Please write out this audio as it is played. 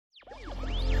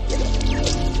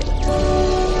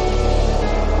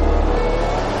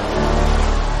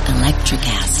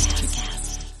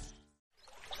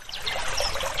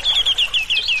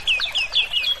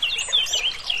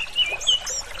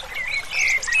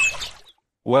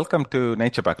Welcome to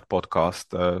Nature Backed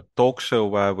Podcast, a talk show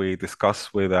where we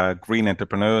discuss with green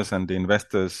entrepreneurs and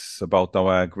investors about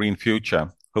our green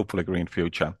future, hopefully green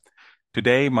future.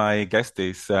 Today, my guest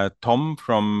is Tom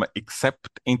from Accept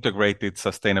Integrated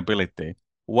Sustainability.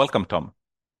 Welcome, Tom.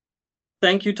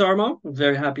 Thank you, Tarmo. I'm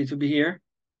very happy to be here.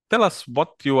 Tell us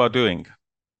what you are doing.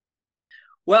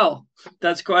 Well,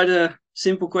 that's quite a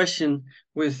simple question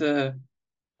with a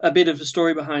bit of a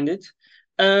story behind it.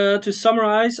 To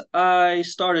summarize, I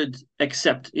started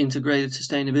Accept Integrated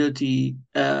Sustainability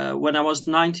when I was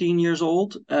 19 years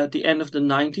old at the end of the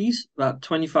 90s, about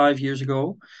 25 years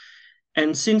ago.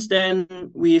 And since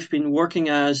then, we've been working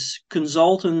as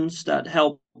consultants that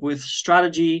help with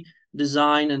strategy,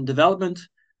 design, and development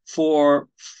for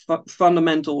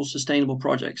fundamental sustainable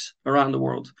projects around the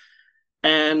world.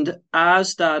 And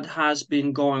as that has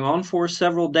been going on for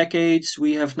several decades,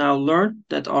 we have now learned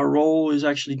that our role is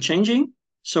actually changing.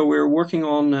 So we're working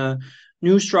on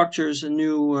new structures and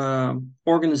new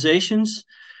organizations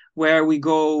where we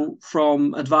go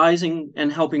from advising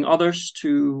and helping others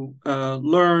to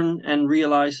learn and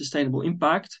realize sustainable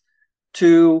impact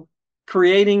to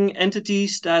creating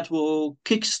entities that will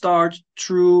kickstart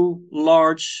true,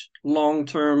 large, long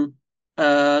term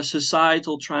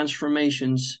societal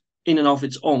transformations in and of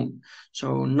its own.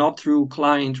 So, not through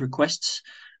client requests.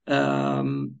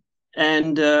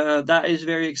 And that is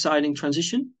very exciting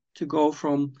transition to go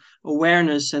from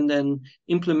awareness and then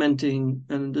implementing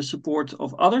the support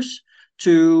of others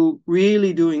to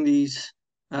really doing these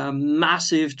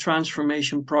massive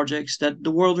transformation projects that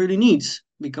the world really needs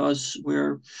because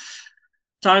we're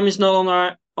time is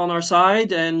not on our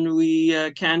side and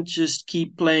we can't just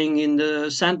keep playing in the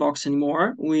sandbox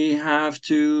anymore. We have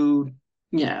to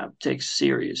take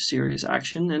serious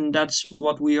action, and that's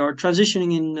what we are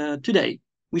transitioning in today.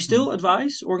 We Mm. still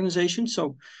advise organizations,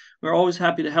 so we're always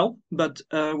happy to help, but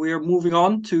we are moving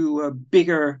on to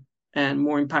bigger and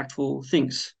more impactful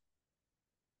things.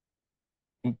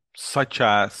 Such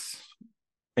as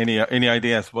any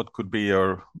ideas what could be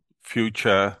your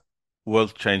future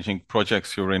world-changing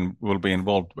projects will be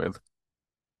involved with?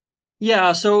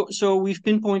 Yeah, so we've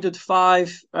pinpointed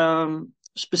five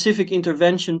specific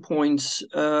intervention points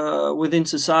within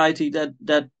society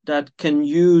that can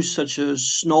use such a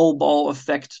snowball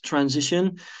effect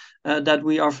transition that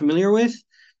we are familiar with.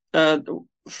 Uh,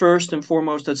 First and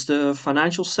foremost, that's the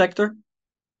financial sector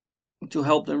to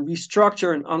help them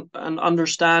restructure and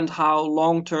understand how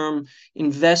long-term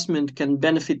investment can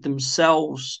benefit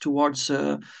themselves towards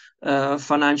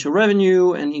financial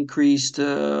revenue and increased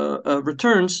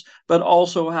returns, but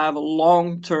also have a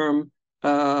long-term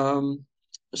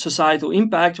societal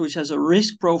impact, which has a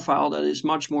risk profile that is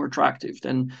much more attractive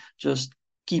than just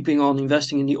keeping on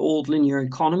investing in the old linear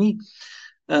economy.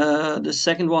 The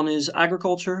second one is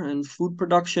agriculture and food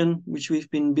production, which we've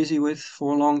been busy with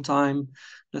for a long time.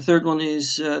 The third one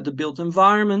is the built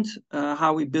environment,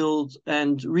 how we build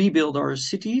and rebuild our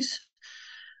cities.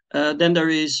 Then there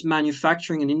is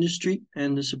manufacturing and industry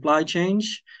and the supply chain.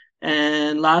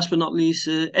 And last but not least,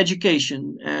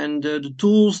 education and the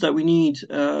tools that we need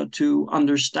to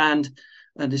understand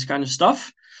this kind of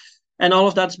stuff. And all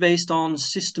of that's based on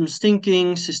systems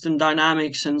thinking, system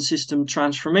dynamics, and system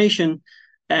transformation.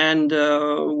 And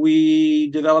we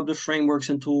developed the frameworks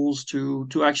and tools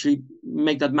to actually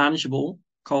make that manageable,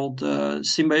 called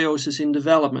Symbiosis in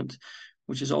Development,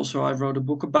 which is also, I wrote a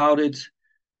book about it.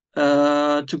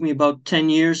 It took me about 10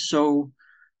 years. So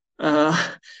uh,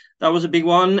 that was a big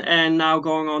one. And now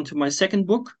going on to my second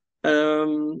book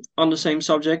on the same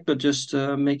subject, but just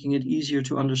making it easier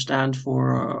to understand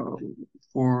for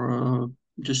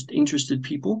just interested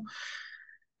people.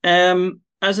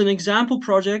 As an example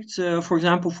project, for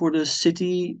example, for the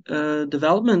city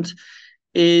development,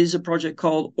 is a project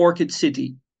called Orchid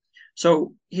City.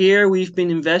 So here we've been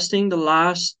investing the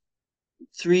last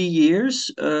 3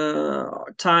 years,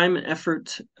 time and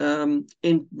effort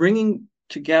in bringing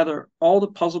together all the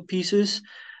puzzle pieces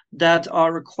that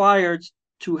are required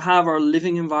to have our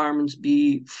living environments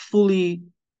be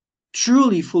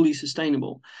truly fully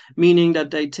sustainable, meaning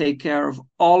that they take care of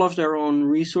all of their own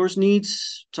resource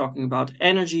needs, talking about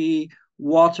energy,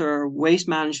 water, waste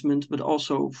management, but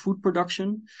also food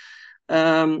production.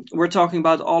 We're talking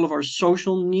about all of our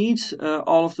social needs,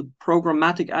 all of the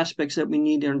programmatic aspects that we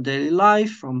need in daily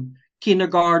life, from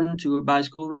kindergarten to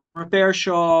bicycle repair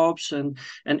shops and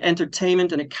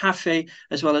entertainment and a cafe,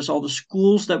 as well as all the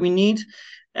schools that we need,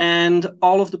 and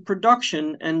all of the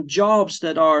production and jobs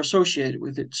that are associated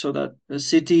with it, so that the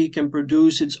city can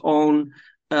produce its own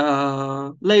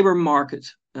labor market.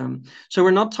 So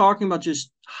we're not talking about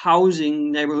just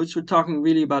housing neighborhoods, we're talking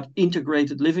really about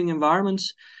integrated living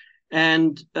environments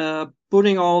and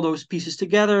putting all those pieces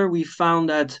together, we found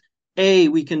that A,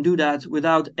 we can do that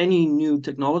without any new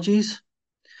technologies.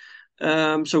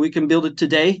 So we can build it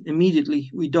today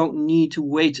immediately. We don't need to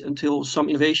wait until some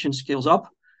innovation scales up.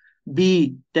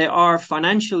 B, they are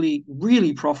financially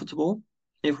really profitable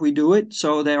if we do it.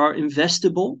 So they are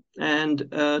investable, and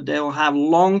they'll have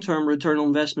long-term return on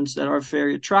investments that are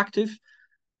very attractive.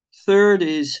 Third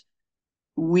is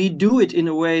we do it in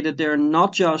a way that they're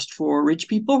not just for rich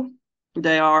people.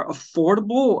 They are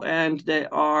affordable, and they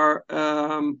are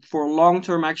for long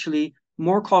term actually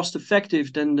more cost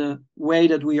effective than the way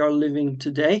that we are living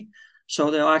today. So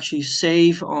they'll actually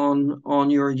save on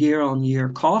your year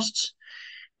costs.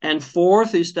 And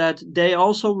fourth is that they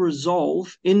also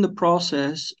resolve in the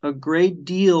process a great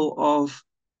deal of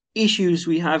issues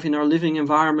we have in our living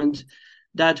environment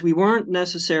that we weren't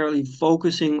necessarily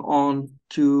focusing on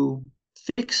to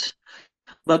fix,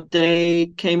 but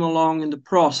they came along in the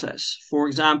process. For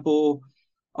example,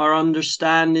 our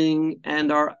understanding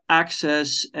and our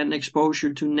access and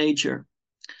exposure to nature,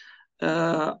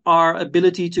 our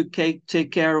ability to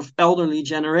take care of elderly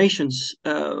generations,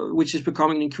 which is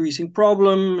becoming an increasing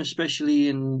problem, especially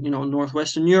in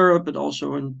northwestern Europe, but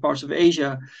also in parts of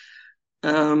Asia.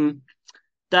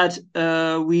 That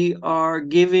we are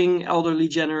giving elderly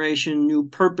generation new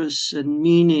purpose and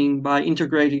meaning by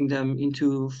integrating them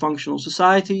into functional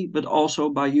society, but also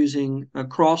by using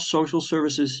cross social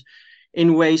services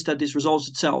in ways that this resolves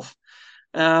itself.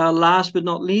 Last but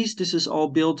not least, this is all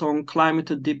built on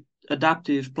climate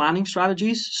adaptive planning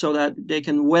strategies so that they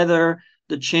can weather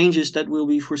the changes that we'll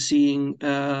be foreseeing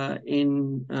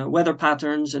in weather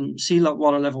patterns and sea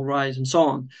water level rise and so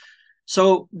on.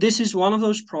 So this is one of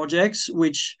those projects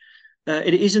which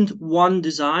it isn't one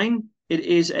design. It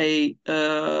is a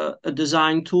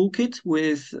design toolkit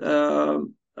with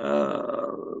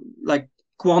like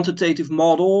quantitative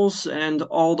models and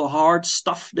all the hard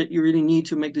stuff that you really need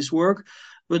to make this work.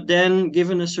 But then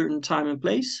given a certain time and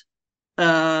place,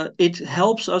 it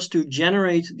helps us to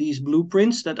generate these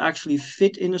blueprints that actually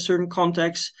fit in a certain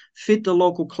context, fit the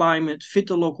local climate, fit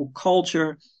the local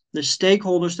culture, the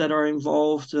stakeholders that are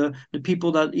involved, the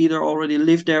people that either already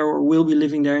live there or will be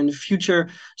living there in the future.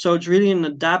 So it's really an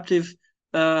adaptive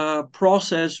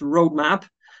process roadmap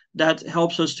that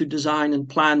helps us to design and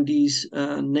plan these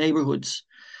neighborhoods.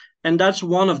 And that's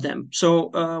one of them.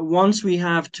 So once we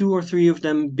have 2 or 3 of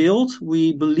them built,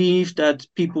 we believe that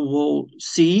people will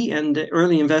see, and the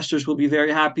early investors will be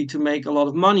very happy to make a lot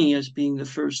of money as being the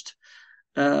first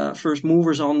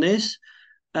movers on this.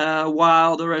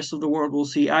 While the rest of the world will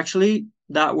see, actually,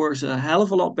 that works a hell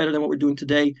of a lot better than what we're doing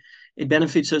today. It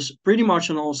benefits us pretty much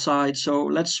on all sides. So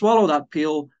let's swallow that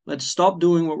pill. Let's stop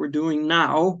doing what we're doing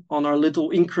now on our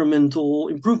little incremental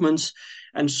improvements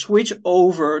and switch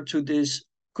over to this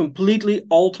completely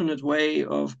alternate way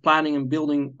of planning and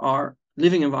building our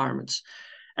living environments.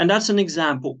 And that's an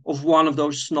example of one of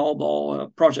those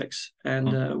snowball projects.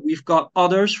 And we've got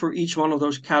others for each one of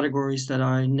those categories that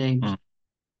I named.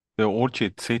 The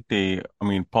Orchid City, I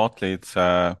mean, partly it's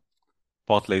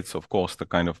of course the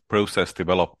kind of process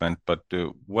development, but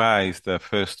where is the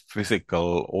first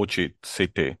physical Orchid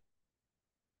City?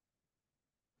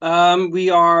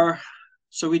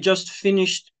 We just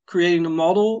finished creating the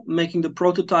model, making the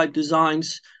prototype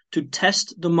designs to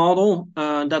test the model.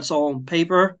 That's all on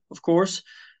paper, of course.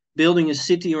 Building a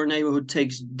city or neighborhood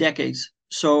takes decades.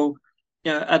 So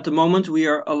at the moment, we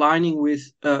are aligning with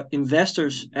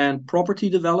investors and property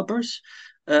developers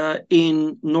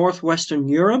in Northwestern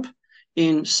Europe,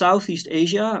 in Southeast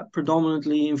Asia,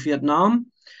 predominantly in Vietnam,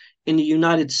 in the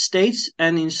United States,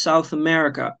 and in South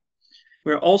America.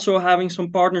 We're also having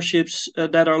some partnerships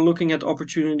that are looking at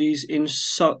opportunities in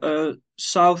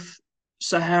South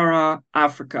Sahara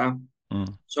Africa.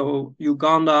 So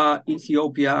Uganda,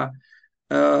 Ethiopia,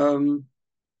 and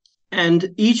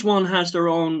each one has their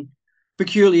own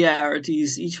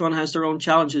peculiarities. Each one has their own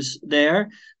challenges there.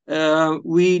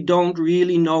 We don't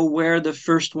really know where the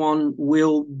first one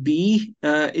will be.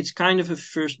 It's kind of a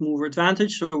first mover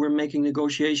advantage. So we're making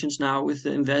negotiations now with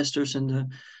the investors and the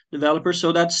developers.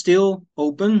 So that's still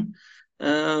open.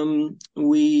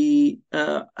 We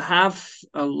have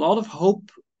a lot of hope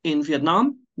in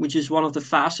Vietnam, which is one of the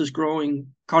fastest growing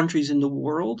countries in the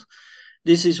world.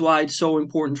 This is why it's so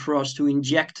important for us to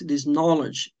inject this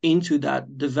knowledge into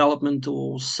that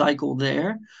developmental cycle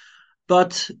there.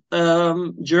 But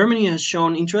Germany has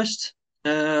shown interest.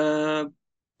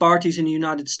 Parties in the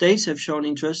United States have shown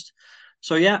interest.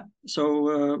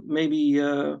 So maybe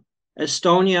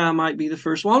Estonia might be the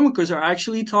first one, because they're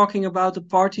actually talking about a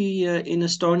party in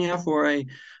Estonia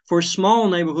for a small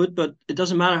neighborhood, but it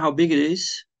doesn't matter how big it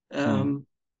is. And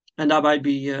that might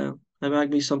be That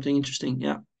might be something interesting.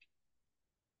 Yeah.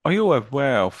 Are you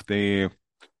aware of the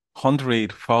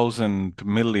 100,000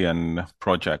 million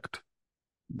project?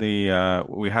 The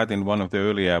We had in one of the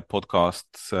earlier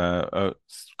podcasts a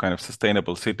kind of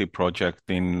sustainable city project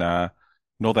in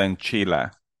northern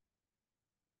Chile.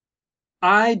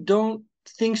 I don't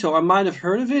think so. I might have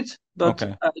heard of it, but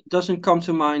Okay. it doesn't come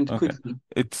to mind Okay. quickly.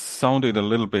 It sounded a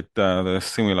little bit the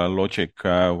similar logic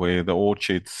with the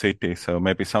Orchid City, so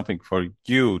maybe something for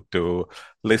you to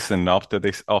listen after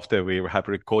this, after we have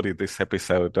recorded this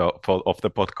episode of the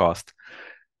podcast.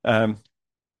 Um,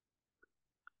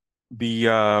 the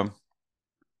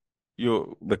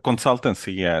the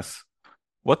consultancy, yes.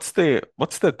 What's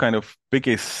the kind of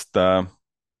biggest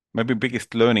maybe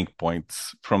biggest learning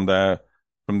points from the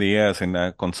years in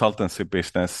the consultancy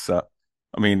business?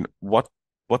 I mean, what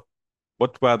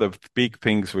what were the big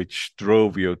things which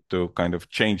drove you to kind of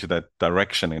change that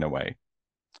direction in a way?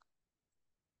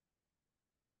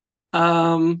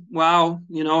 Wow,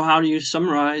 how do you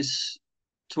summarize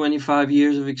 25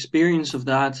 years of experience of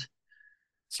that?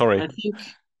 Sorry, I think,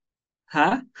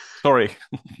 huh? sorry.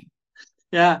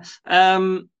 Yeah.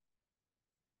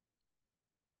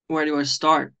 Where do I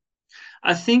start?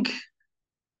 I think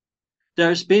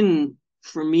there's been,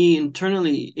 for me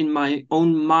internally in my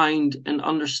own mind and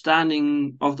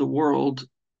understanding of the world,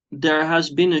 there has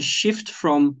been a shift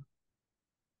from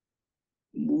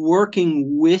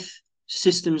working with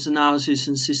systems analysis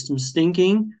and systems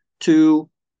thinking to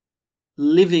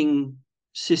living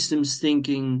systems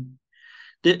thinking.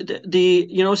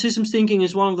 Systems thinking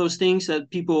is one of those things that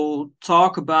people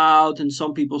talk about, and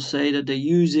some people say that they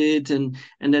use it, and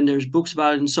then there's books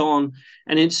about it and so on.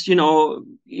 And it's,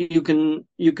 you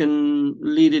can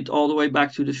lead it all the way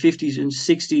back to the 50s and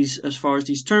 60s as far as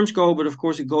these terms go, but of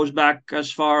course it goes back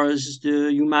as far as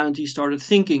the humanity started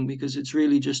thinking, because it's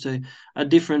really just a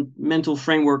different mental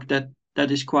framework that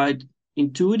is quite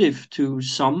intuitive to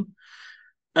some.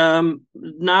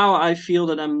 Now I feel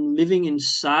that I'm living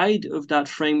inside of that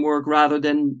framework rather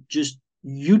than just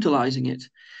utilizing it.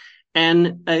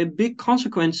 And a big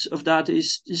consequence of that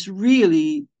is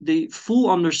really the full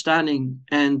understanding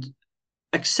and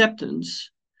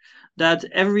acceptance that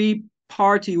every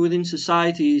party within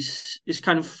society is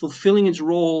kind of fulfilling its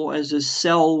role as a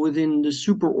cell within the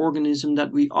superorganism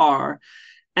that we are,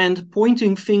 and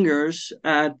pointing fingers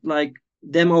at, like,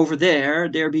 them over there,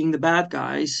 they're being the bad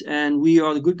guys and we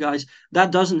are the good guys, that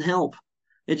doesn't help.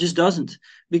 It just doesn't,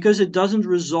 because it doesn't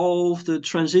resolve the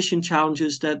transition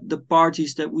challenges that the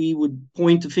parties that we would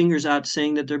point the fingers at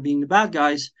saying that they're being the bad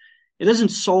guys, it doesn't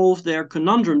solve their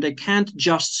conundrum. They can't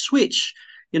just switch.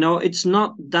 It's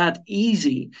not that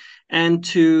easy. And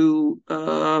to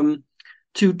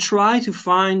try to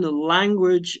find a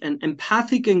language and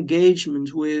empathic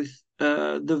engagement with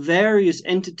the various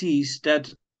entities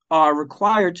that are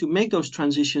required to make those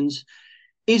transitions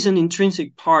is an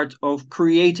intrinsic part of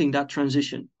creating that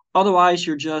transition. Otherwise,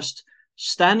 you're just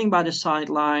standing by the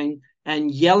sideline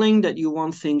and yelling that you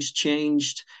want things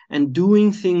changed and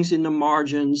doing things in the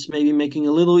margins, maybe making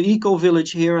a little eco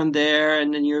village here and there,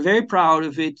 and then you're very proud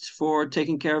of it for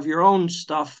taking care of your own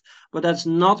stuff. But that's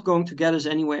not going to get us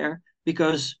anywhere,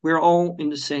 because we're all in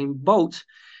the same boat.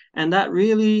 And that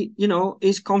really,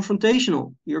 is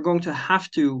confrontational. You're going to have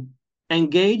to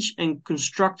engage and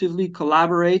constructively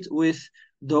collaborate with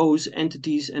those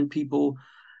entities and people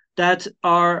that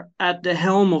are at the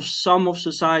helm of some of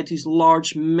society's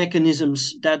large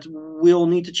mechanisms that will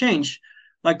need to change.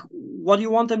 Like, what do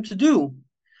you want them to do?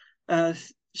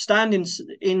 Stand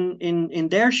in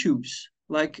their shoes,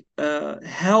 like,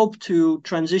 help to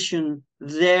transition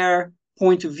their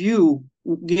point of view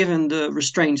given the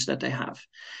restraints that they have.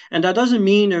 And that doesn't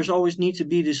mean there's always need to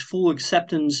be this full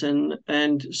acceptance and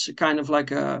kind of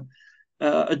like a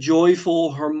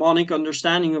joyful harmonic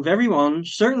understanding of everyone.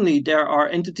 Certainly there are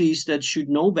entities that should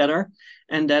know better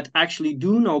and that actually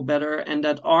do know better and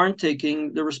that aren't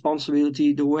taking the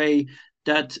responsibility the way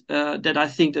that I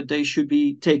think that they should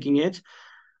be taking it.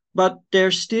 But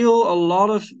there's still a lot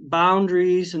of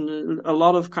boundaries and a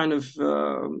lot of kind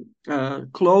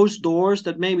of closed doors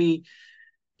that maybe,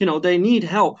 they need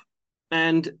help,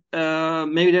 and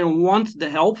maybe they don't want the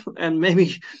help, and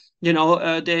maybe,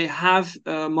 they have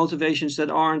motivations that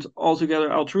aren't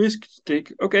altogether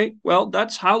altruistic. Okay, well,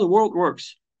 that's how the world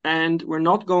works, and we're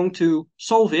not going to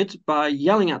solve it by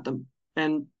yelling at them.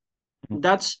 And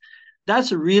that's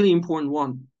a really important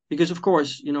one, because of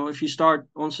course, if you start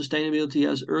on sustainability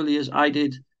as early as I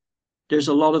did, there's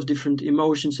a lot of different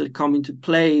emotions that come into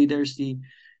play. There's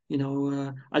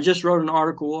I just wrote an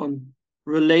article on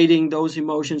relating those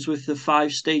emotions with the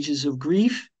 5 stages of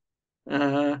grief.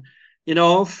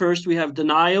 First we have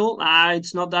denial.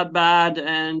 It's not that bad,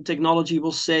 and technology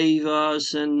will save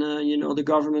us, and the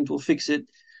government will fix it.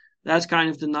 That's kind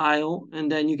of denial.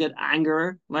 And then you get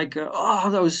anger, like,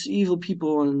 those evil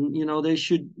people, and they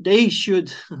should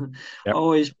Yep.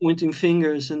 always pointing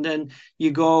fingers. And then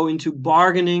you go into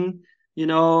bargaining,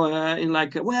 in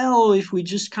like, well, if we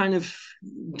just kind of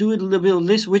do it a little bit of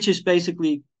this, which is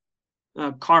basically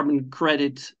carbon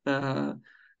credit.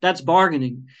 That's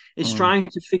bargaining. It's Mm, trying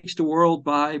to fix the world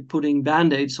by putting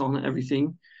band-aids on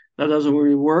everything. That doesn't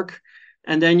really work.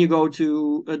 And then you go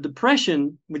to a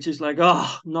depression, which is like,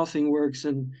 nothing works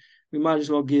and we might as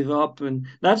well give up. And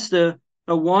that's the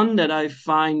a one that I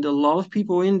find a lot of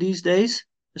people in these days,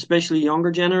 especially younger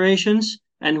generations.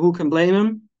 And who can blame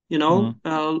them?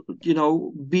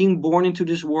 mm, Being born into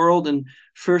this world and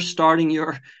first starting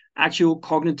your actual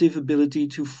cognitive ability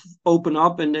to open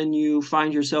up, and then you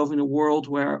find yourself in a world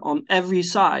where on every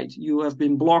side you have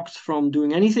been blocked from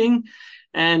doing anything,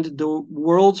 and the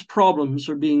world's problems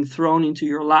are being thrown into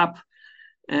your lap.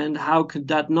 And how could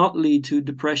that not lead to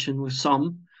depression with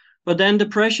some? But then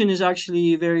depression is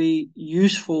actually a very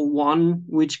useful one,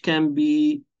 which can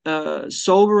be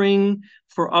sobering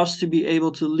for us to be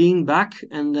able to lean back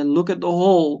and then look at the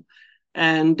whole,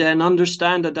 and then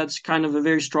understand that that's kind of a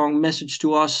very strong message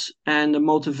to us and a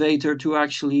motivator to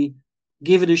actually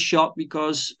give it a shot,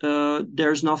 because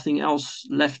there's nothing else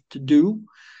left to do.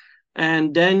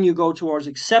 And then you go towards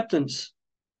acceptance.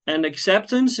 And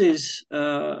acceptance is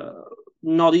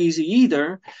not easy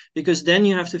either, because then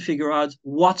you have to figure out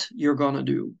what you're going to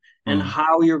do and mm,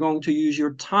 how you're going to use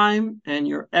your time and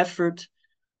your effort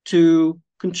to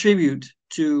contribute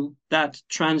to that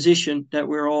transition that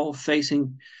we're all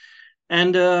facing.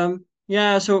 And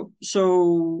yeah, so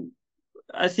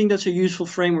I think that's a useful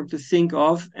framework to think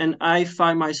of. And I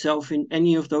find myself in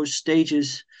any of those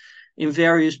stages in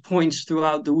various points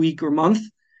throughout the week or month.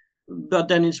 But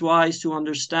then it's wise to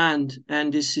understand,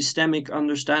 and this systemic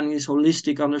understanding, this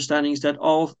holistic understanding, is that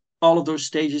all of those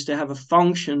stages, they have a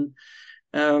function,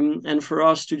 and for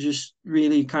us to just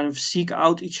really kind of seek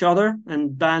out each other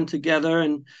and band together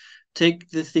and take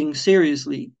the thing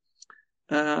seriously.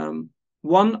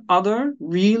 One other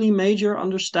really major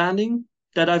understanding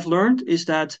that I've learned is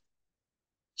that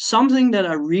something that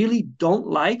I really don't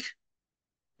like,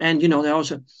 and they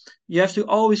also, you have to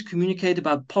always communicate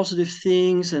about positive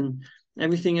things and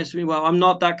everything has to be, well, I'm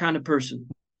not that kind of person.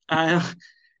 I,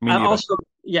 me I neither. also,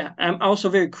 yeah, I'm also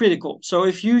very critical. So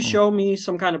if you Mm, show me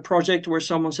some kind of project where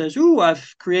someone says, "Ooh,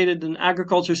 I've created an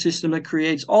agriculture system that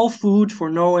creates all food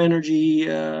for no energy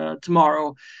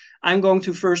tomorrow," I'm going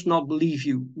to first not believe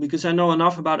you, because I know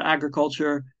enough about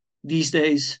agriculture these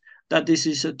days that this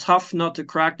is a tough nut to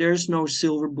crack. There's no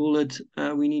silver bullet.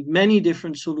 We need many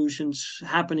different solutions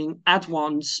happening at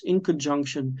once in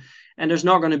conjunction, and there's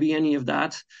not going to be any of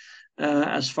that.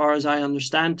 As far as I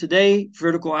understand today,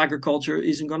 vertical agriculture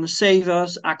isn't going to save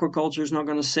us. Aquaculture is not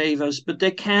going to save us, but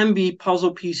there can be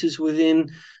puzzle pieces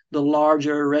within the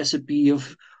larger recipe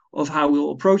of how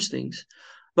we'll approach things.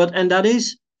 And that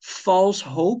is, false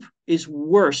hope is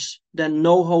worse than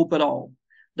no hope at all.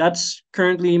 That's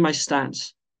currently my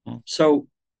stance. mm, So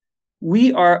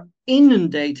we are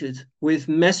inundated with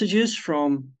messages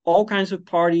from all kinds of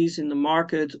parties in the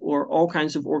market or all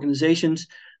kinds of organizations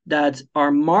that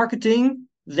are marketing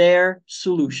their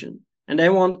solution. And they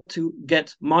want to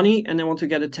get money and they want to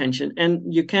get attention.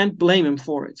 And you can't blame them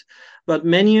for it. But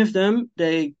many of them,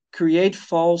 they create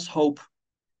false hope,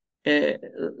 uh,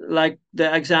 like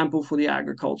the example for the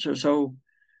agriculture. So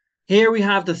here we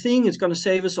have the thing, it's going to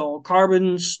save us all.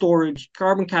 Carbon storage,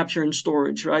 carbon capture and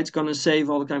storage, right? It's going to save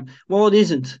all the time. Well, it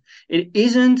isn't. It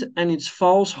isn't, and it's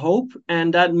false hope.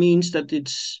 And that means that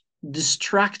it's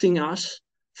distracting us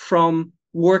from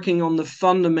working on the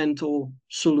fundamental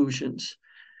solutions.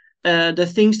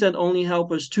 The things that only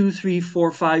help us 2, 3,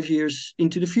 4, 5 years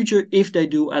into the future, if they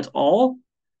do at all,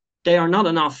 they are not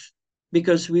enough,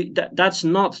 because that's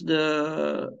not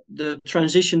the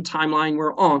transition timeline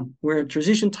we're on. We're a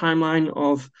transition timeline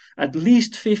of at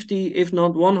least 50, if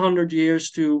not 100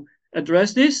 years to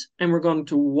address this, and we're going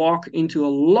to walk into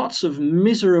lots of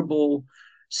miserable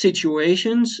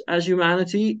situations as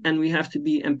humanity, and we have to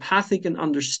be empathic and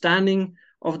understanding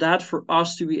of that for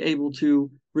us to be able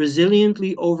to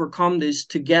resiliently overcome this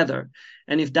together.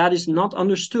 And if that is not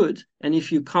understood, and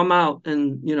if you come out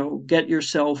and get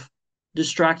yourself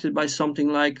distracted by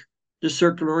something like the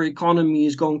circular economy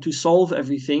is going to solve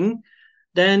everything,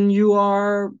 then you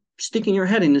are sticking your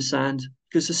head in the sand,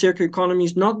 because the circular economy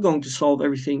is not going to solve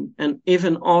everything. And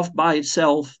even off by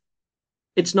itself,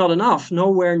 it's not enough,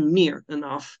 nowhere near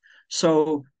enough.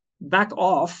 So back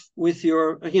off with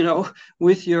your,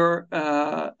 with your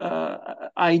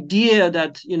idea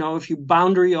that, if you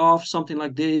boundary off something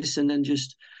like this and then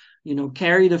just,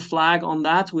 carry the flag on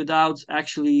that without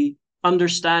actually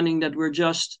understanding that we're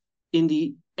just in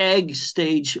the egg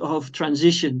stage of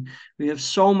transition. We have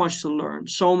so much to learn,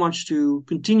 so much to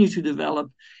continue to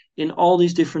develop in all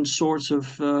these different sorts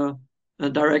of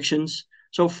directions.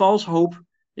 So false hope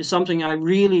is something I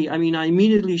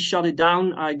immediately shut it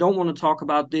down. I don't want to talk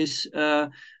about this,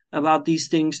 about these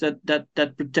things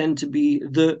that pretend to be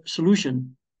the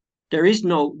solution. There is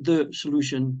no the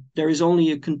solution. There is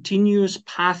only a continuous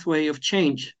pathway of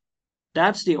change.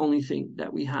 That's the only thing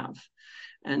that we have.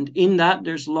 And in that,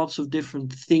 there's lots of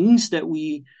different things that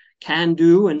we can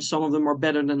do, and some of them are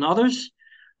better than others,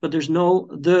 but there's no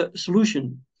the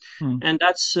solution. And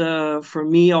that's, for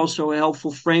me, also a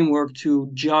helpful framework to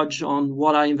judge on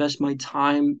what I invest my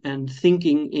time and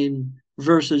thinking in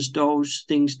versus those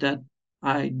things that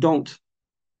I don't.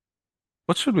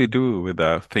 What should we do with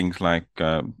things like,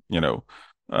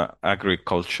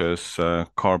 agriculture's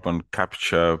carbon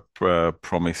capture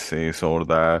promises, or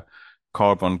the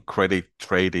carbon credit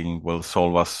trading will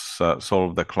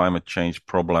solve the climate change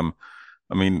problem?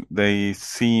 I mean, they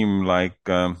seem like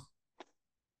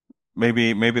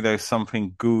maybe there's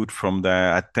something good from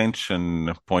the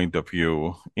attention point of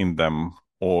view in them,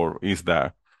 or is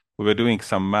there? We were doing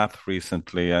some math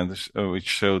recently, and which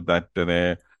showed that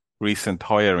the recent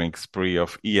hiring spree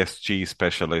of ESG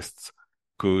specialists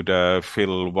could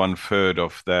fill 1/3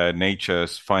 of the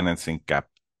nature's financing gap.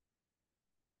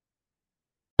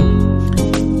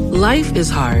 Life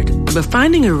is hard, but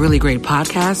finding a really great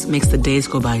podcast makes the days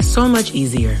go by so much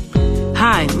easier.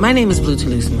 Hi, my name is Blue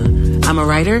Telusma. I'm a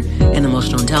writer, an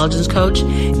emotional intelligence coach,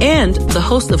 and the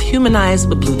host of Humanize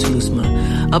with Blue Telusma,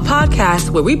 a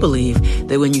podcast where we believe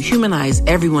that when you humanize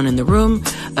everyone in the room,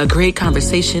 a great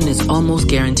conversation is almost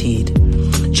guaranteed.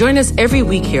 Join us every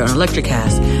week here on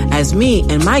Electricast as me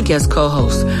and my guest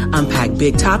co-hosts unpack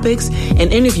big topics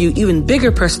and interview even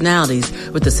bigger personalities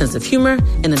with a sense of humor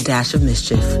and a dash of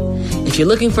mischief. If you're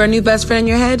looking for a new best friend in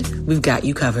your head, we've got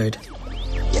you covered.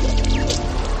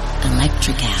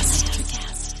 Electricast.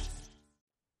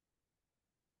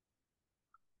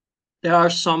 There are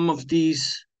some of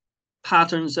these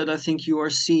patterns that I think you are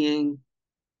seeing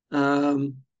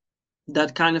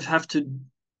that kind of have to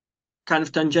kind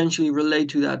of tangentially relate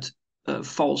to that.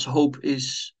 False hope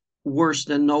is worse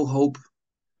than no hope.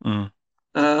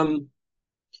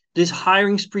 This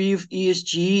hiring spree of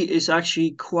ESG is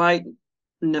actually quite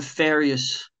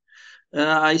nefarious.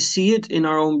 I see it in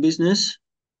our own business.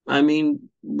 I mean,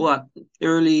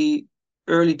 early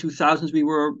 2000s, we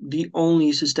were the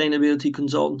only sustainability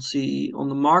consultancy on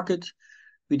the market.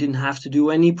 We didn't have to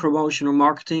do any promotion or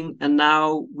marketing, and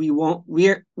now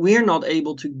we're not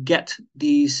able to get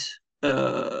these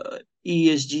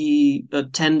ESG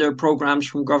tender programs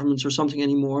from governments or something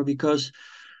anymore, because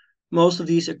most of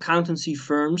these accountancy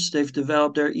firms, they've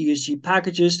developed their ESG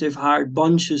packages, they've hired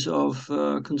bunches of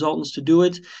consultants to do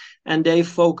it, and they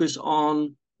focus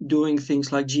on doing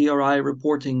things like GRI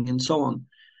reporting and so on.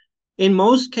 In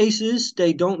most cases,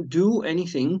 they don't do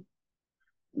anything.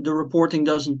 The reporting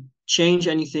doesn't change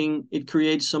anything. It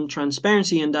creates some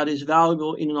transparency, and that is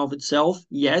valuable in and of itself,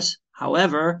 yes.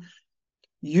 However,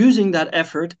 using that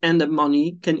effort and the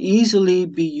money can easily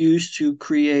be used to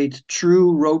create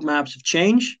true roadmaps of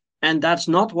change, and that's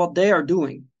not what they are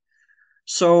doing.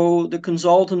 So the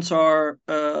consultants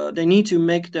they need to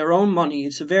make their own money.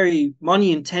 It's a very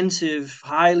money-intensive,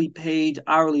 highly paid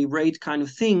hourly rate kind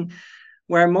of thing,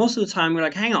 where most of the time we're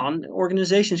like, hang on,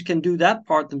 organizations can do that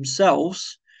part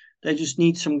themselves. They just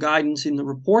need some guidance in the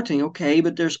reporting. Okay,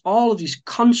 but there's all of these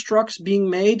constructs being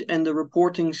made, and the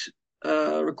reporting's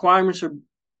requirements are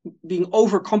being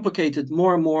overcomplicated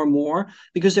more and more and more,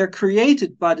 because they're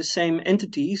created by the same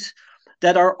entities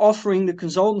that are offering the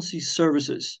consultancy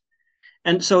services.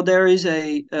 And so there is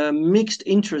a mixed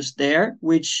interest there,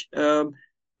 which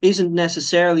isn't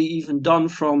necessarily even done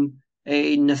from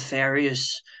a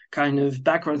nefarious kind of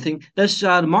background thing. That's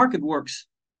how the market works.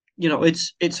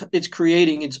 It's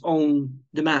creating its own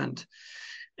demand.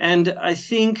 And I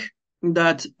think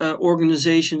that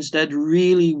organizations that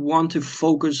really want to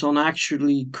focus on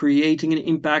actually creating an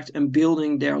impact and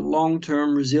building their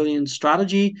long-term resilient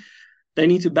strategy, they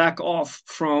need to back off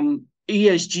from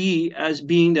ESG as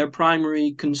being their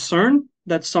primary concern.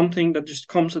 That's something that just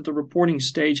comes at the reporting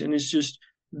stage and is just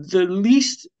the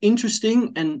least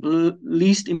interesting and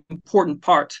least important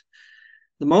part.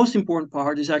 The most important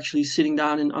part is actually sitting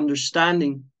down and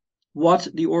understanding what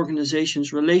the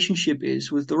organization's relationship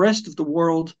is with the rest of the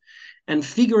world, and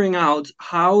figuring out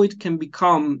how it can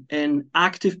become an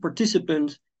active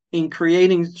participant in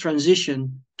creating the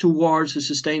transition towards a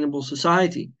sustainable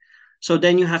society. So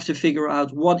then you have to figure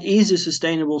out what is a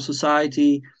sustainable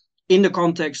society in the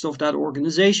context of that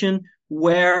organization.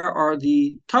 Where are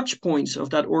the touch points of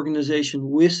that organization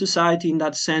with society in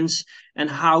that sense, and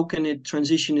how can it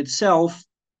transition itself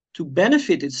to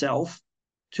benefit itself,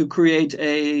 to create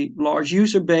a large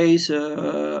user base,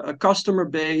 a customer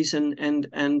base,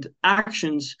 and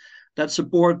actions that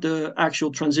support the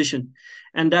actual transition.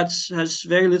 And that has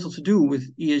very little to do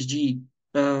with ESG.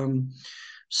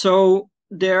 So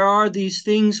there are these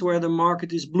things where the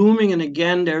market is blooming, and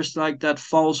again, there's like that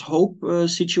false hope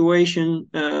situation.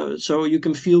 So you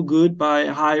can feel good by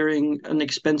hiring an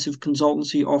expensive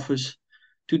consultancy office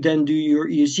to then do your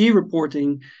ESG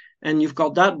reporting, and you've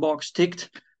got that box ticked.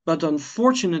 But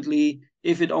unfortunately,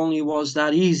 if it only was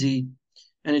that easy,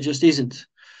 and it just isn't.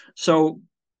 So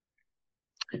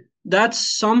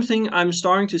that's something I'm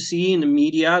starting to see in the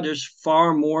media. There's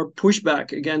far more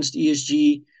pushback against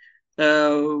ESG.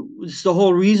 It's the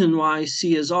whole reason why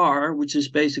CSR, which is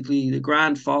basically the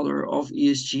grandfather of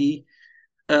ESG,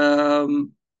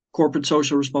 corporate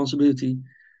social responsibility,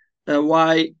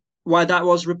 why that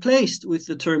was replaced with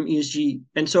the term ESG.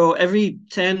 And so every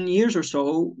 10 years or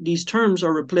so, these terms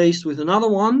are replaced with another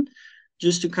one,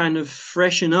 just to kind of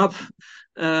freshen up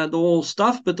the whole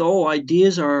stuff. But the whole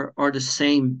ideas are the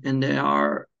same, and they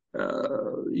are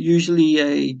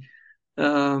usually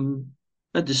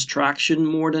a distraction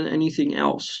more than anything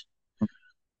else.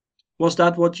 Was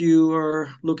that what you were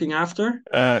looking after?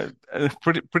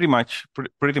 Pretty much.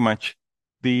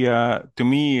 To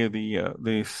me,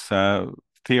 this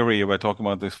theory we're talking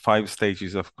about, this 5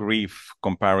 stages of grief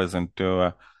comparison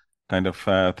to kind of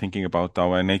thinking about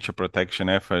our nature protection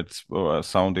efforts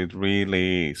sounded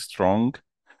really strong.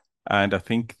 And I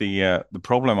think the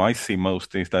problem I see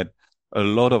most is that a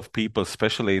lot of people,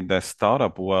 especially in the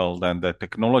startup world and the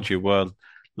technology world,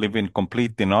 live in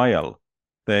complete denial.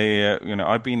 They,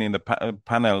 I've been in the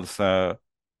panels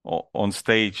on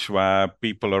stage where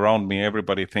people around me,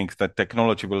 everybody thinks that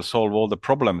technology will solve all the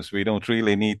problems. We don't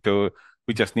really need to,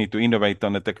 we just need to innovate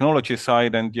on the technology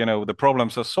side, and, the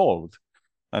problems are solved.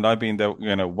 And I've been the,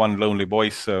 one lonely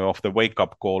voice of the wake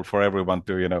up call for everyone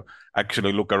to,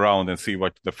 actually look around and see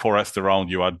what the forest around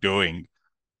you are doing.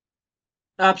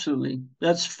 Absolutely.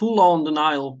 That's full on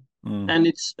denial. And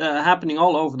it's happening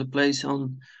all over the place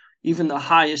on even the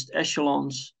highest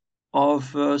echelons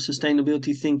of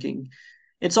sustainability thinking.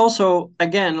 It's also,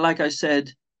 again, like I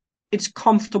said, it's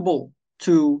comfortable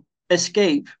to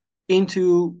escape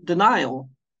into denial.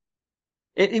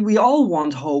 We all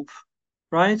want hope,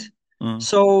 right?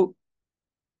 So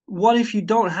what if you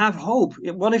don't have hope?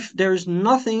 What if there's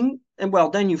nothing? And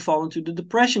well, then you fall into the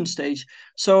depression stage.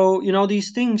 So,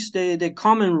 these things, they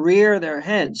come and rear their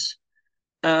heads.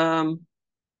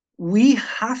 We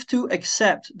have to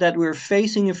accept that we're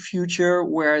facing a future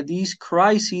where these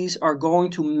crises are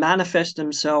going to manifest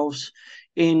themselves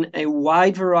in a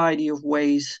wide variety of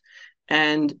ways.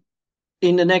 And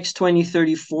in the next 20,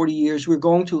 30, 40 years, we're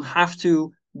going to have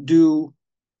to do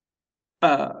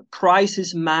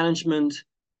crisis management,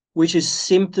 which is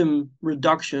symptom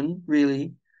reduction,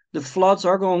 really. The floods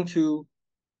are going to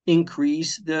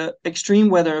increase. The extreme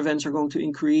weather events are going to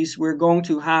increase. We're going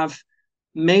to have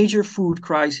major food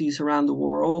crises around the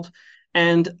world.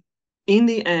 And in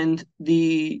the end,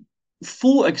 the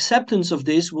full acceptance of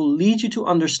this will lead you to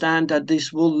understand that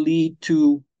this will lead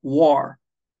to war.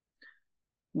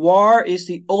 War is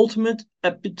the ultimate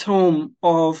epitome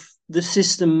of the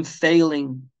system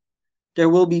failing. There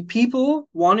will be people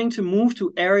wanting to move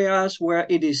to areas where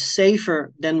it is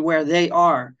safer than where they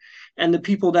are. And the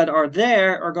people that are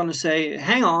there are going to say,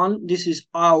 hang on, this is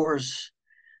ours.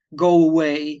 Go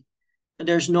away.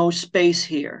 There's no space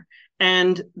here.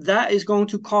 And that is going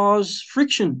to cause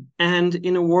friction. And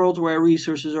in a world where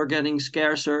resources are getting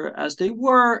scarcer as they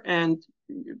were, and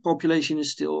population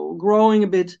is still growing a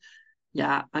bit,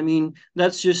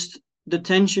 that's just the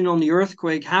tension on the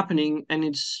earthquake happening,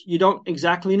 and you don't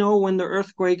exactly know when the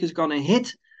earthquake is going to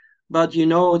hit, but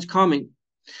it's coming.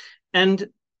 And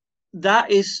that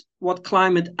is what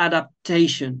climate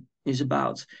adaptation is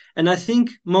about. And I think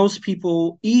most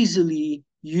people easily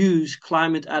use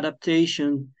climate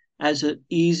adaptation as an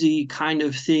easy kind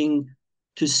of thing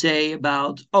to say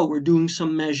about, we're doing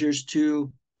some measures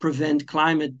to prevent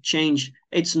climate change.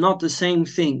 It's not the same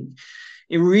thing.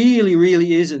 It really,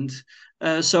 really isn't.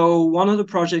 So one of the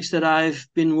projects that I've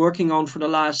been working on for the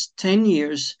last 10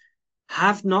 years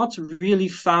have not really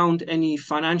found any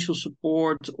financial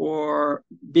support or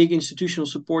big institutional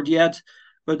support yet,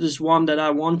 but there's one that I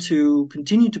want to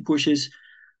continue to push is,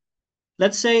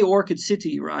 let's say Orchid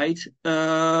City, right?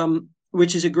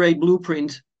 Which is a great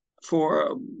blueprint.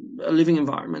 for a living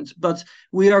environment. But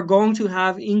we are going to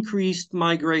have increased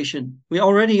migration. We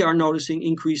already are noticing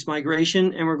increased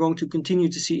migration, and we're going to continue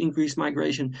to see increased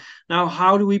migration. Now,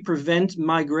 how do we prevent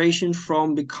migration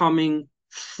from becoming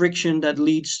friction that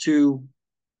leads to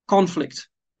conflict?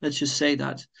 Let's just say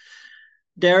that.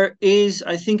 There is,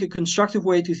 I think, a constructive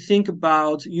way to think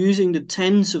about using the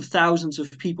tens of thousands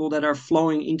of people that are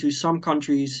flowing into some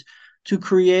countries to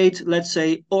create, let's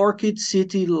say, Orchid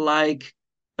City-like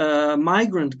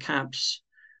migrant camps,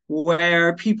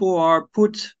 where people are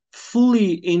put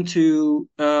fully into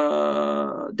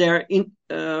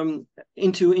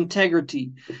into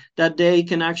integrity, that they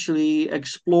can actually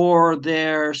explore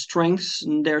their strengths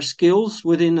and their skills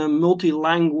within a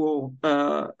multilingual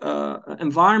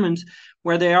environment,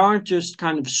 where they aren't just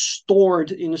kind of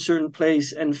stored in a certain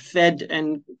place and fed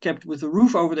and kept with a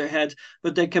roof over their head,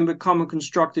 but they can become a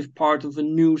constructive part of a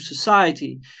new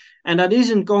society. And that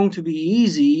isn't going to be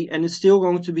easy, and it's still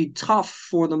going to be tough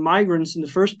for the migrants in the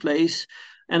first place,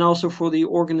 and also for the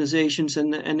organizations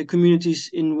and the communities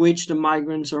in which the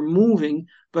migrants are moving.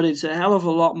 But it's a hell of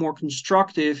a lot more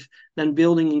constructive than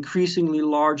building increasingly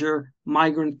larger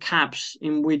migrant camps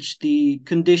in which the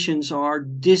conditions are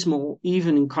dismal,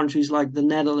 even in countries like the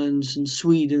Netherlands and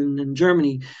Sweden and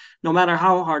Germany, no matter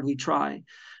how hard we try.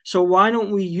 So why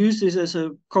don't we use this as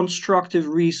a constructive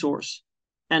resource?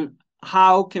 And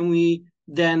how can we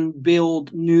then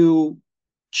build new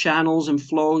channels and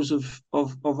flows of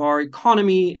our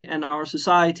economy and our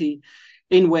society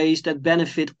in ways that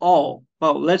benefit all?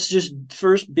 Well, let's just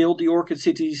first build the orchid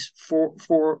cities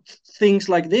for things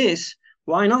like this.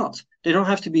 Why not? They don't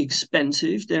have to be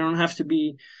expensive. They don't have to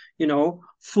be,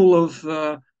 full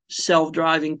of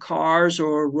self-driving cars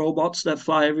or robots that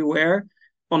fly everywhere.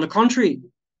 On the contrary,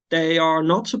 they are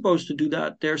not supposed to do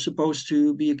that. They're supposed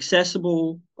to be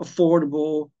accessible,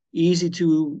 affordable, easy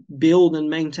to build and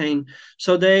maintain.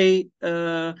 So there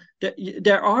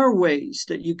are ways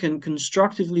that you can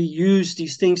constructively use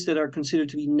these things that are considered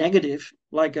to be negative,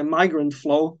 like a migrant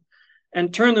flow,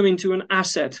 and turn them into an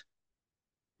asset.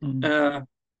 And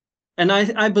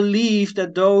I believe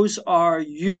that those are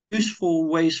useful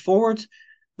ways forward,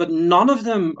 but none of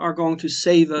them are going to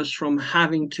save us from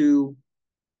having to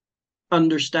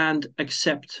understand,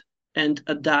 accept, and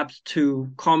adapt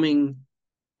to coming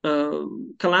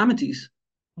calamities.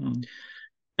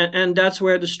 And that's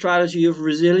where the strategy of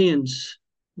resilience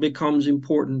becomes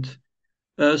important.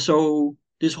 So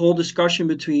this whole discussion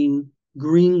between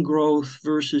green growth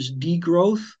versus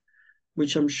degrowth,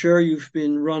 which I'm sure you've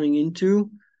been running into,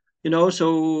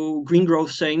 so green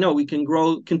growth saying, no, we can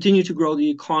continue to grow the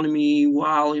economy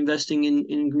while investing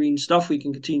in green stuff. We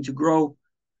can continue to grow.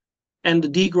 And the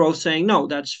degrowth saying, no,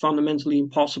 that's fundamentally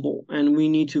impossible. And we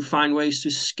need to find ways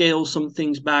to scale some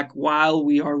things back while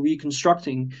we are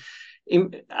reconstructing.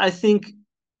 I think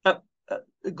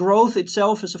growth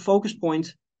itself is a focus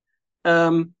point.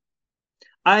 I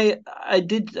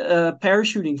did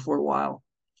parachuting for a while.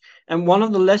 And one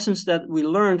of the lessons that we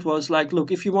learned was like,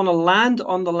 look, if you want to land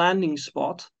on the landing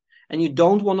spot and you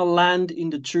don't want to land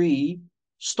in the tree,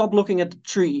 stop looking at the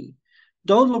tree.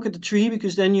 Don't look at the tree,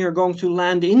 because then you're going to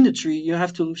land in the tree. You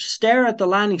have to stare at the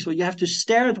landing spot. You have to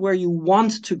stare at where you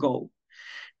want to go.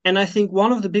 And I think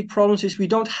one of the big problems is we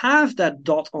don't have that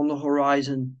dot on the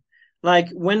horizon. Like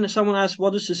when someone asks,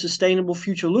 what does a sustainable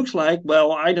future looks like?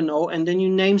 Well, I don't know. And then you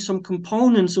name some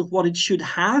components of what it should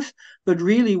have. But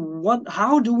really,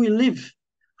 how do we live?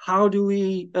 How do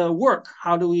we work?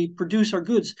 How do we produce our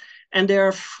goods? And there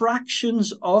are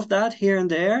fractions of that here and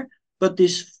there. But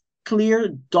this clear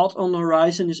dot on the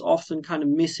horizon is often kind of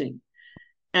missing.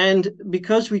 And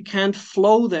because we can't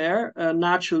flow there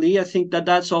naturally, I think that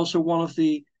that's also one of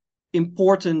the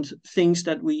important things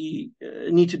that we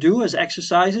need to do as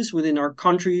exercises within our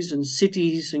countries and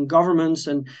cities and governments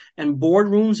and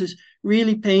boardrooms, is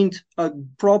really paint a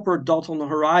proper dot on the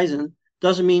horizon.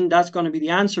 Doesn't mean that's going to be the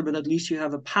answer, but at least you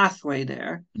have a pathway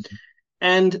there. Mm-hmm.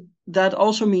 And that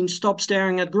also means stop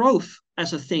staring at growth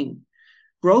as a thing.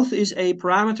 Growth is a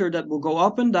parameter that will go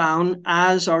up and down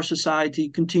as our society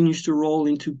continues to roll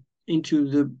into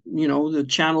the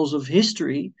channels of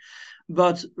history.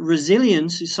 But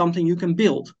resilience is something you can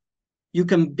build. You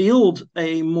can build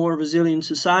a more resilient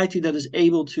society that is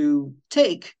able to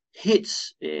take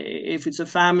hits, if it's a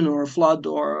famine or a flood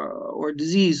or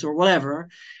disease or whatever.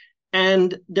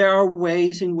 And there are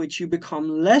ways in which you become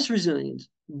less resilient,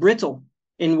 brittle,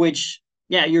 in which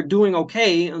you're doing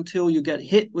okay until you get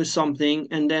hit with something,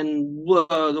 and then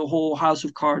the whole house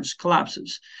of cards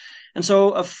collapses. And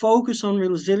so a focus on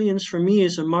resilience for me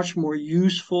is a much more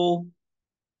useful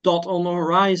dot on the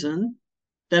horizon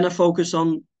than a focus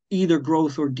on either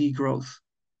growth or degrowth.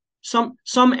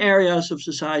 some areas of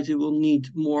society will need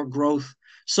more growth.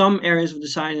 Some areas of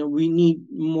society we need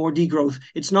more degrowth.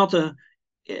 It's not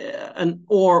an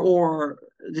or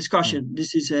discussion.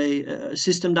 This is a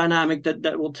system dynamic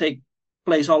that will take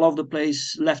place all over the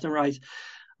place, left and right.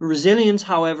 Resilience,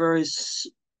 however, is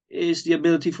the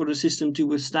ability for the system to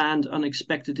withstand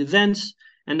unexpected events,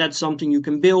 and that's something you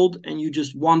can build, and you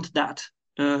just want that.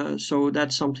 So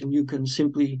that's something you can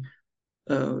simply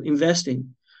invest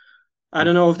in. I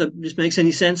don't know if this makes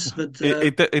any sense, but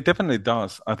it definitely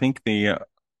does. I think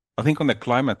on the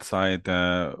climate side,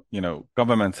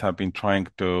 governments have been trying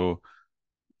to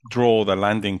draw the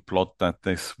landing plot at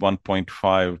this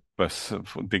 1.5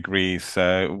 degrees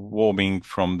warming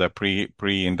from the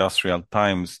pre-industrial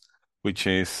times, which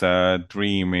is a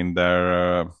dream in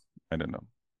their I don't know.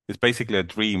 It's basically a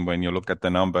dream when you look at the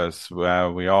numbers where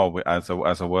we are as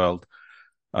a world.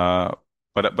 But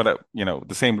the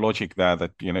same logic there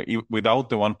that without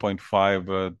the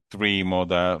 1.5 dream or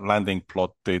the landing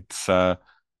plot, it's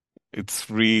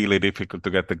really difficult to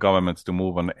get the governments to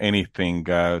move on anything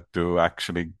to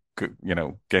actually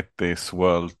get this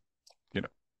world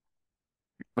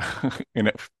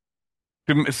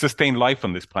to sustain life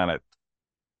on this planet.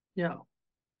 Yeah,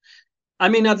 I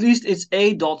mean, at least it's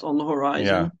a dot on the horizon.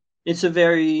 Yeah. It's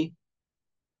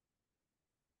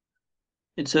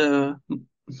a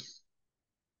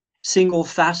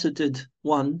single-faceted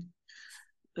one,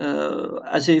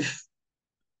 as if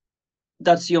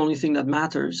that's the only thing that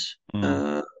matters.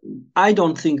 I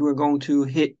don't think we're going to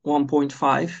hit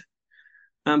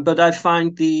 1.5, but I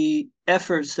find the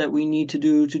efforts that we need to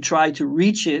do to try to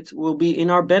reach it will be in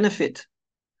our benefit.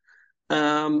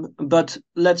 But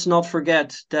let's not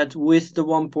forget that with the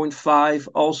 1.5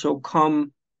 also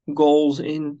come goals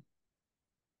in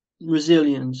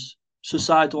resilience,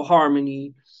 societal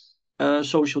harmony,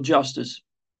 social justice,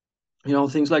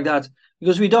 things like that.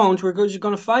 Because we're just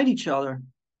going to fight each other,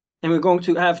 and we're going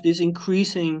to have this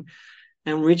increasing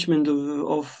enrichment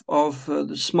of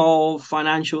the small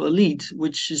financial elite,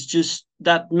 which is just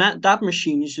that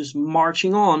machine is just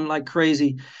marching on like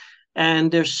crazy.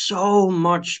 And there's so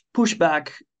much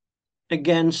pushback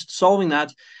against solving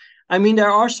that. I mean,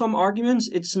 there are some arguments.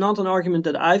 It's not an argument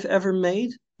that I've ever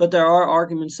made, but there are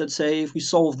arguments that say if we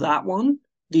solve that one,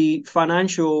 the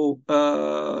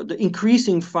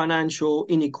increasing financial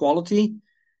inequality,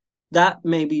 that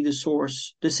may be the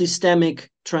source, the systemic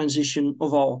transition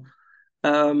of all.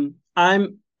 I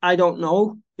don't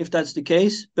know if that's the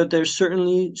case, but there's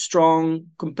certainly strong,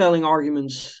 compelling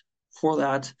arguments for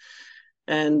that.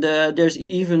 And there's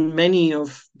even many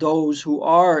of those who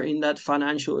are in that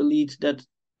financial elite that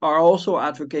are also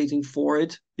advocating for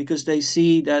it, because they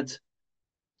see that,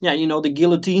 the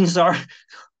guillotines are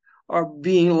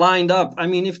being lined up. I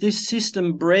mean, if this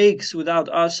system breaks without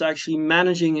us actually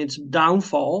managing its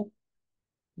downfall,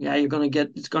 it's going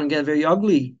to get very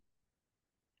ugly.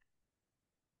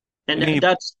 And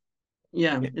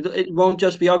it won't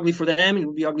just be ugly for them, it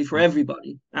will be ugly for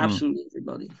everybody. Absolutely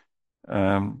everybody.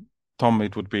 Tom,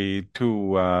 it would be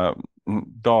too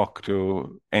dark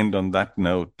to end on that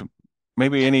note.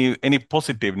 Maybe any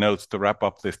positive notes to wrap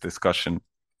up this discussion?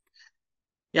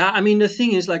 Yeah, I mean, the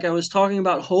thing is, like I was talking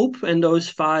about hope and those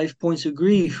 5 points of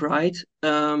grief, right?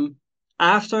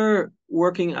 After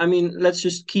working, I mean, let's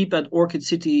just keep at Orchid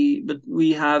City, but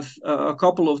we have a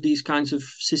couple of these kinds of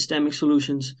systemic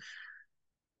solutions.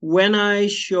 When I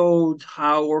showed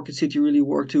how Orchid City really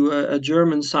worked to a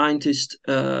German scientist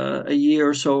a year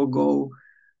or so ago,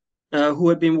 who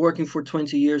had been working for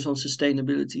 20 years on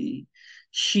sustainability,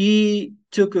 she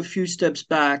took a few steps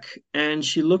back and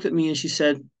she looked at me and she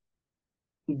said,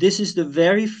 "This is the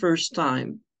very first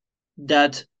time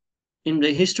that in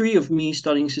the history of me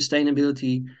studying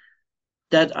sustainability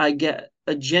that I get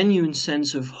a genuine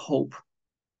sense of hope.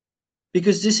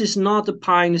 Because this is not a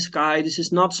pie in the sky. This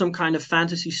is not some kind of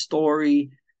fantasy story.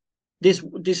 This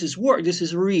is work. This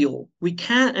is real. We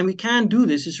can do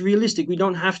this. It's realistic. We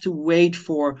don't have to wait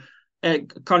for a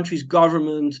country's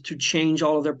government to change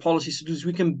all of their policies to do this.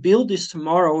 We can build this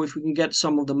tomorrow if we can get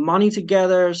some of the money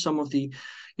together, some of the,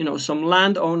 some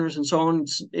landowners and so on.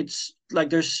 It's like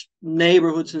there's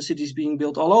neighborhoods and cities being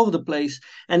built all over the place.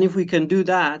 And if we can do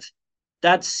that,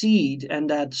 that seed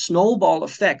and that snowball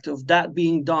effect of that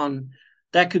being done,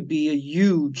 that could be a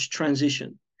huge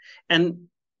transition. And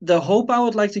the hope I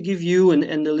would like to give you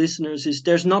and the listeners is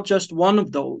there's not just one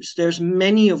of those. There's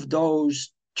many of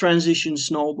those transition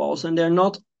snowballs, and they're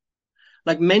not,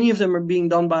 like, many of them are being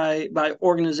done by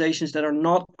organizations that are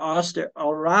not us. They're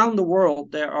around the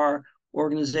world. There are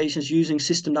organizations using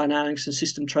system dynamics and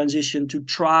system transition to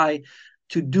try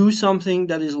to do something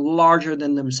that is larger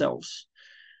than themselves.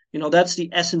 That's the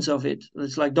essence of it.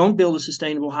 It's like, don't build a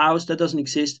sustainable house that doesn't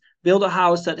exist. Build a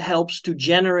house that helps to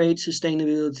generate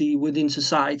sustainability within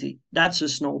society. That's a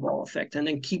snowball effect, and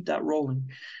then keep that rolling.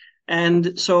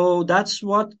 And so that's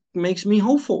what makes me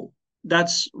hopeful.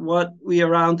 That's what we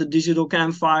around the digital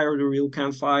campfire, the real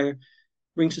campfire,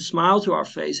 brings a smile to our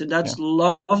face, and that's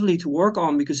lovely to work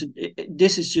on, because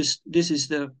this is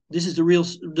the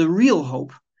real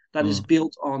hope that is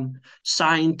built on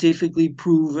scientifically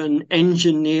proven,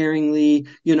 engineeringly,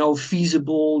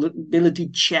 feasible, ability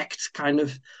checked kind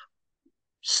of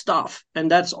stuff. And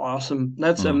that's awesome.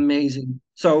 That's amazing.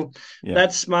 So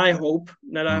that's my hope,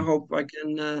 that I hope I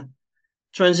can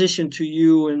transition to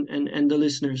you and the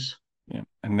listeners. Yeah.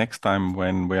 And next time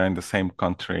when we are in the same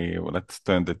country, let's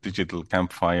turn the digital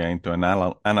campfire into an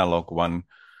analog one.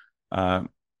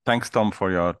 Thanks, Tom, for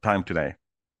your time today.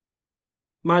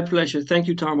 My pleasure. Thank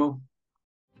you, Tarmo.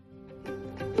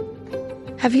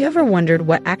 Have you ever wondered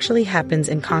what actually happens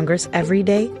in Congress every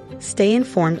day? Stay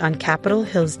informed on Capitol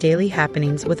Hill's daily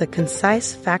happenings with a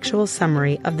concise, factual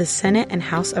summary of the Senate and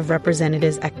House of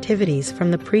Representatives' activities from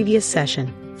the previous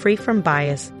session, free from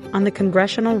bias, on the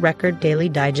Congressional Record Daily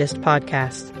Digest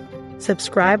podcast.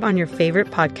 Subscribe on your favorite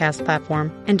podcast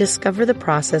platform and discover the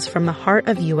process from the heart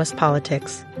of U.S.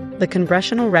 politics. The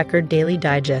Congressional Record Daily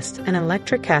Digest, an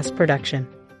Electricast production.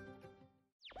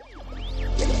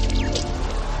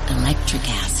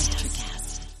 Electricast.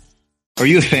 Are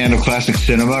you a fan of classic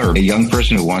cinema or a young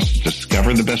person who wants to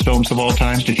discover the best films of all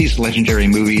time? Do these legendary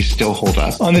movies still hold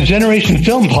up? On the Generation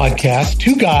Film podcast,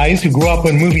 two guys who grew up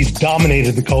when movies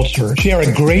dominated the culture share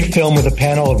a great film with a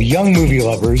panel of young movie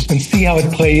lovers and see how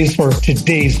it plays for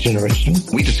today's generation.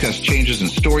 We discuss changes in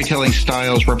storytelling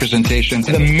styles, representation,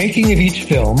 the making of each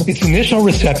film, its initial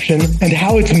reception, and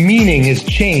how its meaning has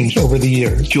changed over the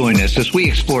years. Join us as we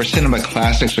explore cinema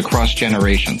classics across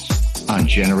generations on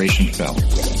Generation Film.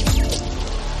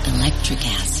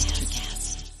 Electricast.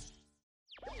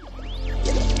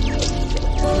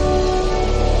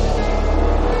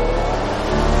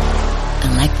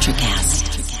 Electricast.